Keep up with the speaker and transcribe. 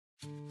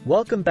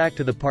Welcome back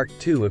to the part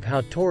 2 of how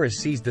Taurus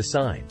sees the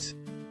signs.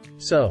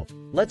 So,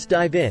 let's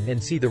dive in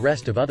and see the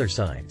rest of other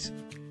signs.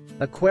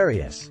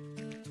 Aquarius.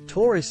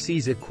 Taurus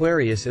sees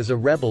Aquarius as a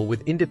rebel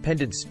with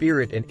independent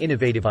spirit and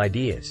innovative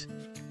ideas.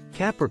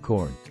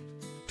 Capricorn.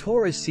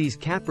 Taurus sees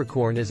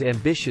Capricorn as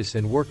ambitious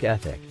and work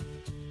ethic.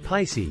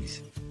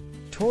 Pisces.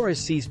 Taurus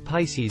sees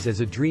Pisces as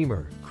a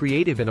dreamer,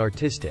 creative and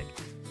artistic.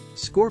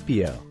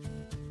 Scorpio.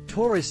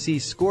 Taurus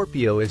sees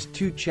Scorpio as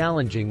too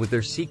challenging with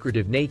their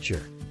secretive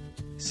nature.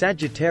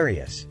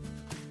 Sagittarius.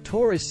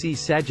 Taurus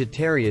sees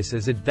Sagittarius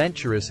as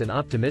adventurous and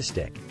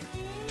optimistic.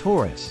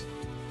 Taurus.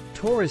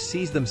 Taurus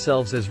sees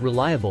themselves as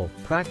reliable,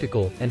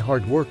 practical, and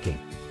hardworking.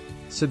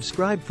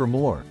 Subscribe for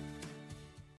more.